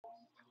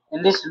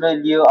In this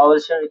video, I will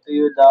share to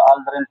you the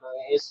Aldrin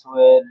POS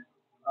with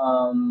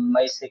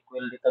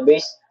MySQL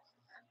database.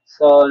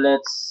 So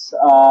let's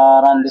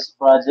run this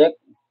project.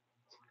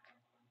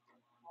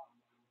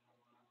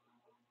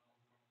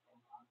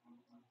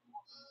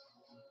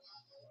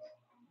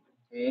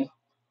 Okay.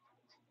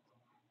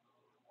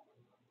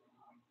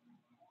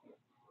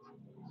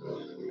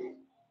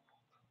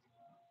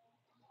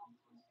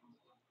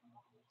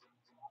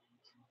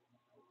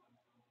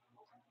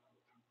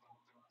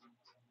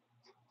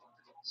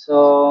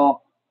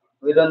 So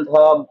we don't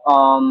have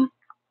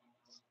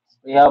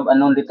we have a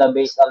known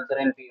database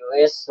Aldrin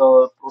POS.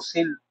 So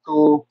proceed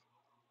to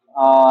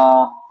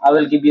I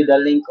will give you the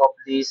link of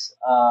this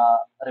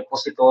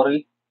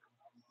repository.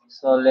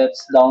 So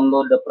let's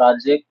download the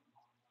project.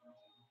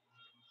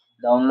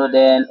 Download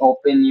and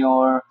open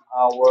your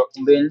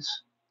workbench.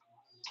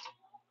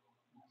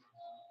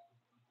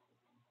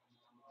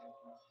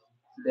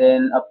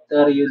 Then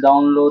after you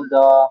download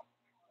the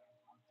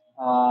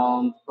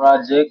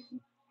project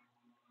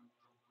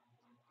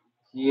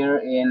here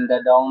in the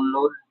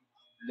download,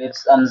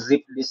 let's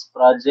unzip this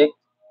project.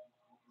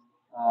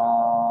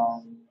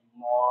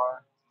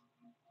 More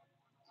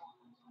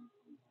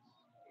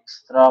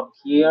extract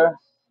here.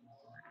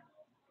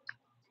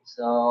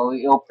 So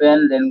we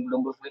open, then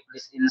double click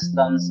this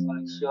instance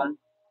connection.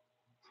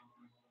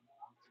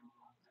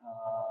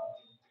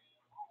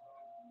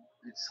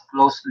 Let's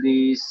close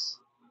this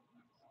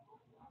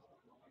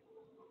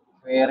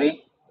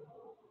query.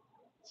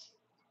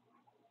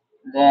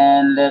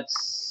 Then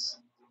let's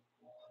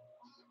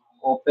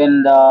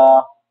open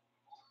the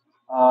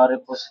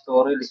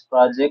repository, this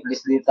project,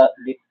 this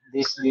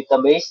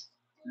database.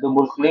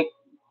 Double click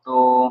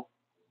to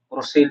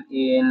proceed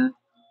in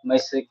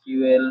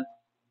MySQL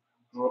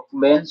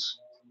workbench.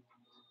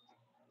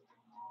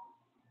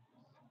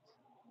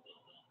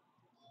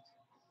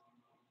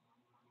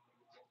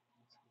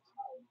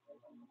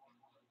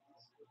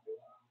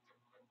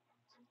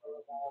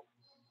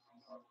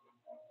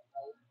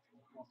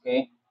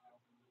 Okay.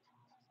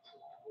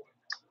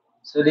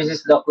 So this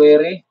is the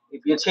query.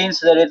 If you change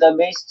the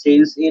database,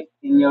 change it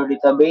in your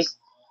database.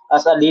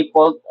 As a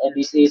default,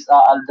 this is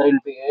Aldrin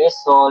POS.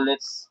 So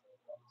let's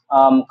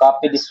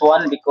copy this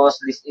one because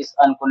this is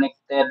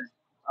unconnected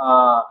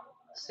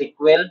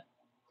SQL.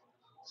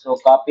 So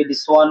copy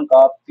this one,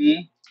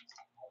 copy,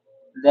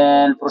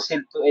 then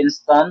proceed to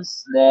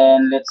instance.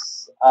 Then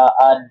let's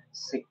add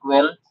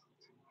SQL.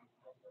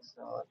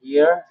 So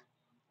here,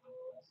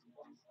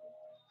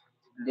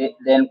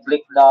 then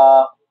click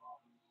the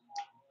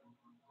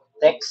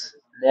text,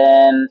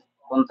 then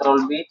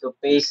Control B to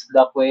paste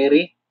the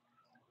query.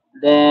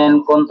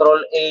 Then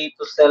Control A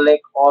to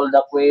select all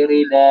the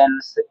query, then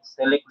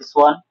select this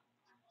one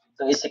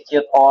to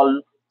execute all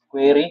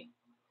query.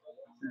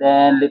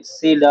 Then let's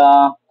see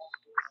the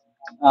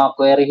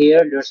query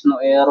here. There's no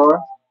error.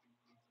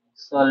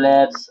 So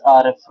let's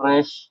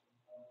refresh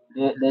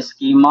the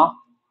schema.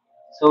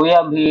 So we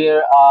have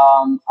here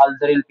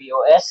Aldrin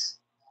POS.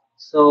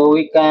 So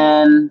we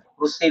can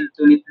proceed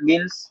to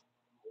NetBeans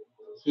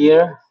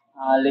here.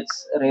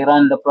 Let's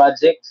rerun the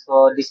project.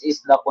 So this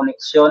is the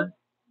connection.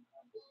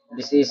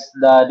 This is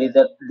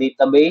the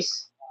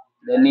database,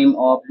 the name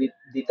of the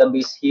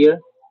database here.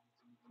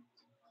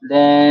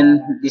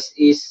 Then this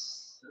is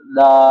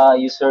the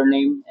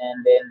username, and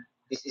then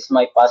this is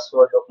my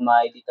password of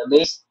my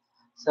database.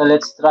 So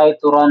let's try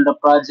to run the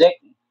project.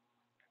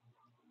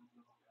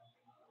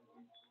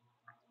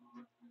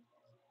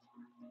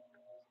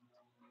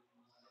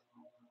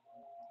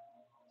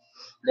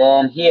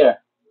 Then here,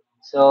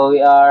 so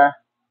we are,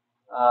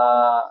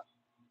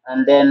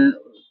 and then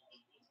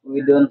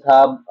we don't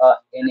have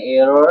any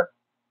error.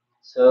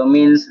 So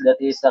means that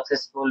is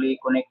successfully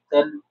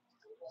connected.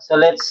 So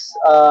let's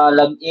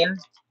log in,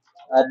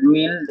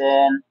 admin,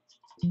 then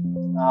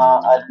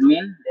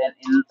admin, then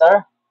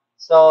enter.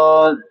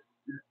 So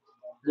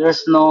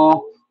there's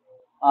no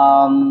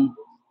um,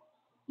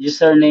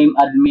 username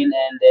admin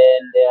and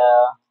then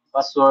the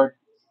password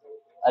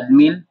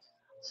admin.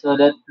 So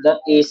that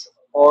is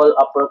all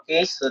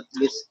uppercase. So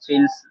let's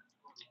change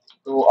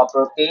to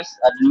uppercase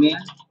admin,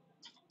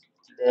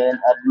 then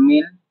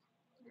admin.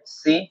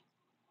 Let's see.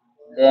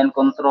 Then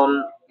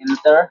control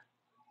enter.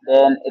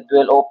 Then it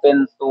will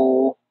open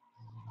to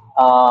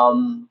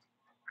um,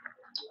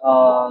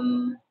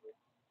 um,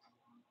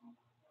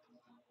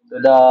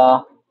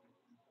 the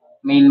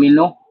main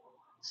menu.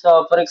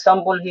 So for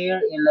example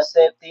here in the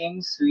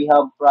settings we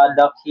have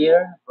product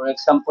here. For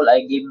example,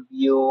 I give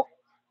you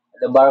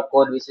the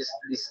barcode which is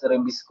this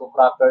Rebisco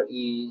cracker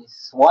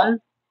is 1.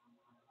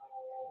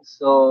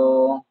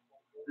 So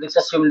let's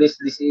assume this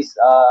is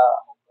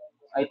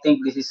I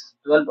think this is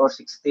 12 or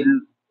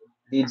 16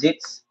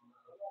 digits,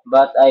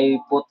 but I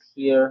put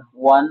here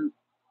 1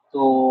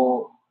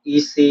 to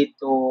easy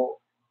to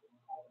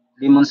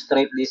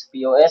demonstrate this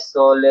POS.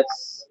 So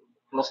let's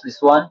close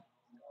this one.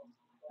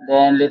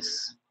 Then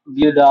let's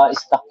view the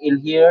stock in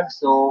here.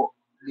 So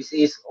this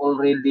is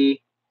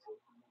already,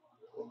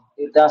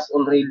 it has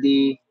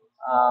already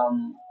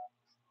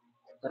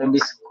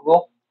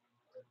Rebisco.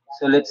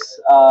 So let's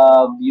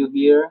view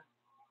here.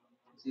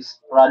 This is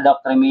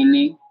product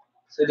remaining.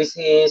 So this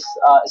is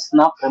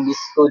snack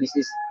Rabisco. This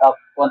is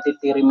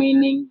quantity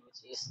remaining,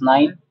 which is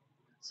 9.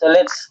 So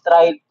let's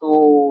try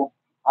to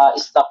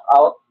stock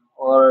out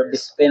or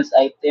dispense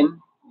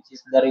item, which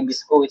is the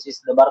Rabisco, which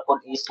is the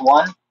barcode is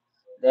 1.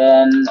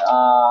 Then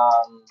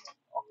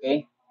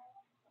okay,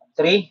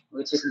 3,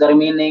 which is the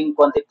remaining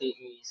quantity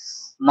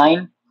is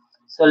 9.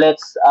 So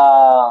let's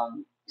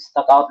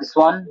stock out this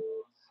one.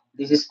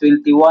 This is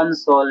 21,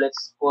 so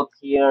let's put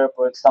here,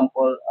 for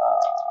example,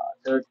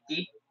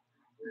 30.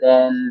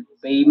 Then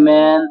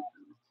payment,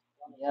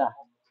 yeah.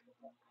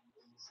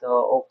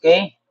 So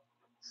okay.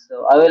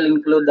 So I will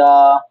include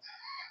the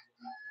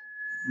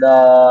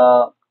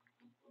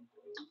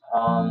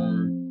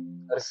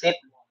receipt.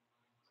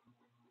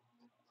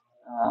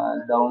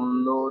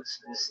 Downloads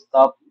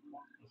stop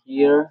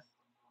here.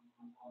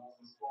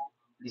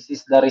 This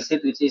is the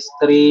receipt, which is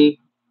 3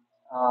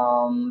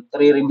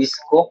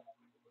 Ribisco.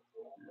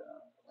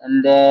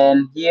 And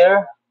then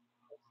here,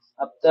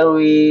 after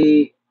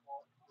we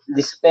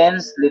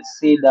dispense, let's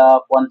see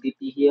the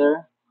quantity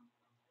here.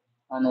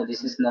 Oh no,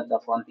 this is not the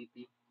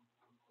quantity.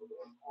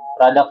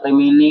 Product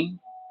remaining.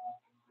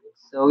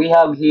 So we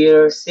have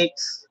here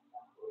 6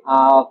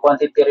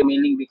 quantity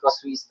remaining because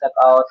we stuck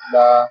out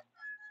the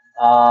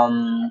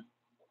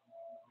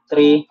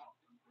 3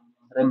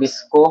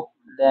 Rebisco.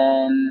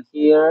 Then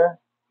here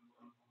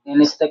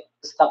in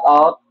stuck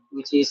out,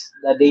 which is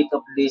the date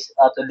of this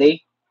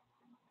today.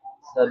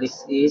 So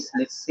this is,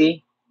 let's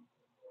see,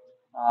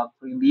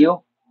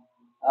 preview.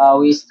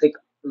 We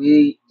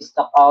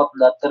stuck out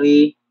the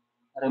 3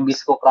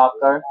 Rebisco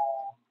cracker.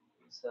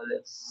 So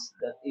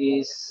that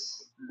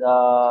is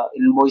the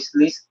invoice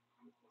list.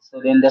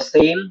 So then the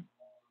sale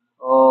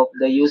of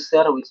the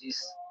user, which is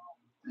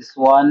this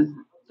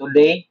one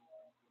today,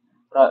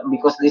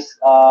 because this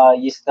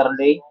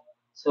yesterday.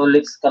 So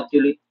let's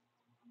calculate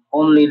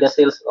only the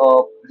sales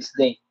of this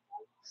day.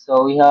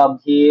 So we have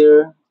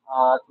here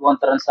one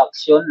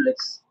transaction.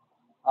 Let's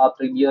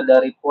preview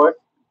the report.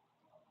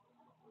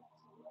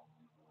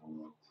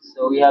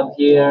 So we have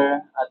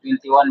here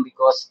 21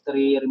 because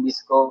 3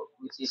 Ribisco,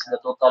 which is the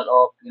total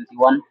of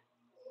 21.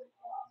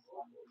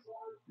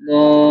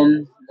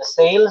 Then the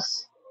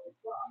sales.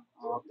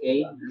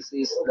 Okay, this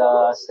is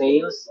the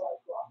sales.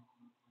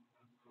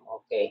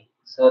 Okay,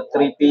 so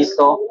 3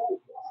 piso,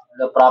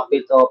 the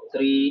profit of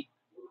 3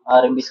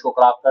 Ribisco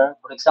cracker.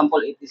 For example,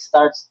 it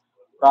starts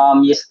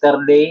from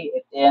yesterday,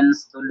 it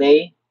ends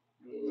today.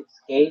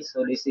 Okay,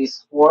 so this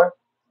is 4.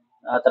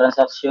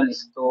 Transaction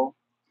is 2.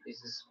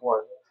 This is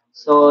 4.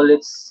 So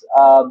let's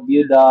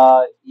view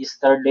the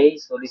yesterday.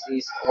 So this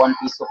is 1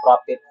 piso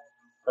profit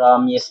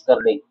from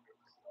yesterday.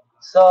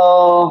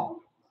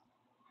 So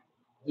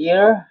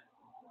here,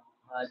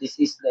 this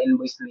is the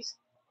invoice list.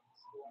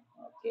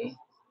 Okay,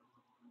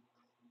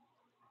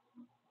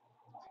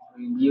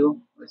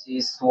 review, which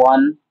is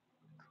 1.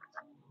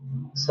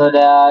 So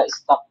the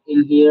stock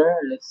in here,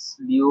 let's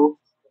view,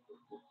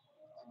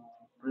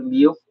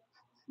 review.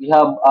 We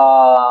have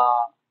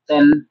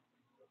 10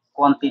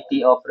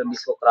 quantity of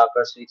Rebisco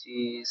crackers, which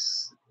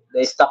is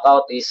the stock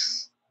out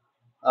is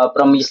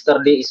from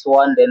yesterday is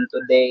 1, then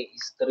today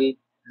is 3,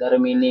 the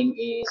remaining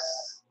is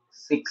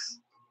 6.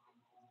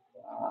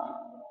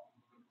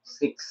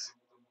 6.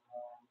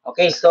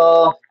 Okay,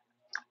 so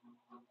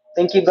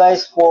thank you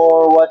guys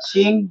for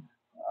watching.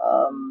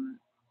 Um,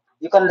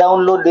 you can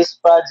download this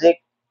project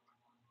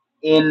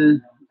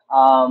in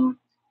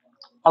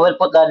I will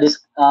put the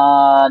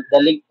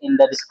link in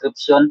the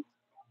description.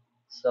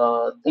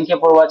 So thank you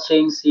for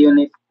watching. See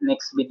you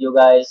next video,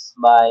 guys.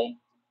 Bye.